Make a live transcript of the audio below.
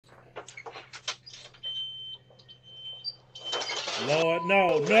Lord,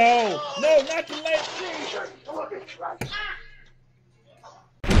 no, no, no, not the late.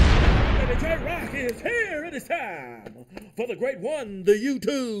 Baby J-Rocc is here. It is time for the great one, the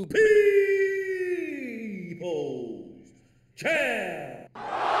YouTube People's Champ.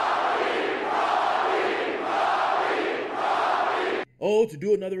 Oh, to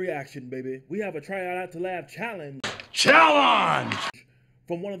do another reaction, baby. We have a try out to laugh challenge. Challenge!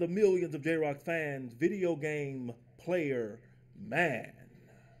 From one of the millions of J-Rocc fans, video game player man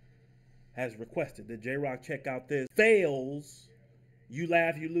has requested that J-Rocc check out this Fails, You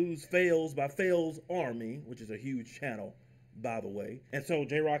Laugh, You Lose Fails by Failarmy, which is a huge channel, by the way. And so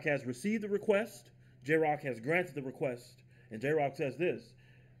J-Rocc has received the request, J-Rocc has granted the request, and J-Rocc says this: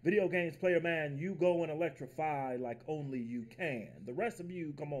 video games player man, you go and electrify like only you can. The rest of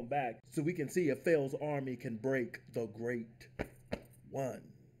you come on back so we can see if Failarmy can break the great one.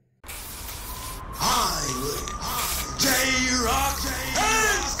 J-Rocc,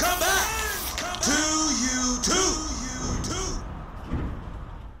 hands come back to you too.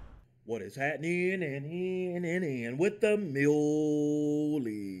 What is happening and with the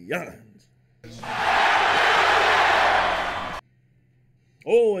millions?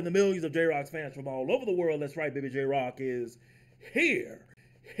 Oh, and the millions of J-Rocc's fans from all over the world. That's right, baby. J-Rocc is here.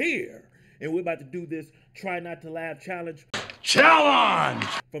 And we're about to do this Try Not to Laugh challenge. Challenge!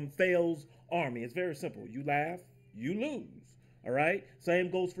 From Failarmy. It's very simple. You laugh, you lose. All right? Same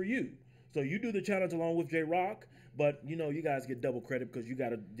goes for you. So you do the challenge along with J-Rocc, but you know, you guys get double credit because you got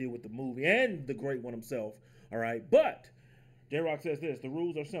to deal with the movie and the great one himself. All right? But J-Rocc says this: the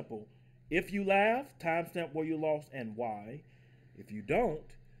rules are simple. If you laugh, timestamp where you lost and why. If you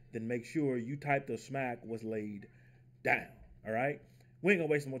don't, then make sure you type the smack was laid down. All right? We ain't gonna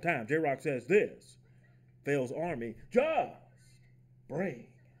waste more time. J-Rocc says this: Failarmy, just bring.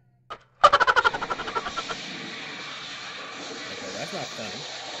 Okay, that's not funny.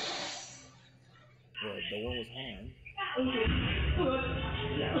 Well, the one was home.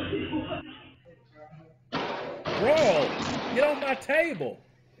 Bro, get on my table.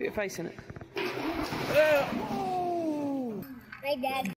 Put your face in it. Oh. My dad.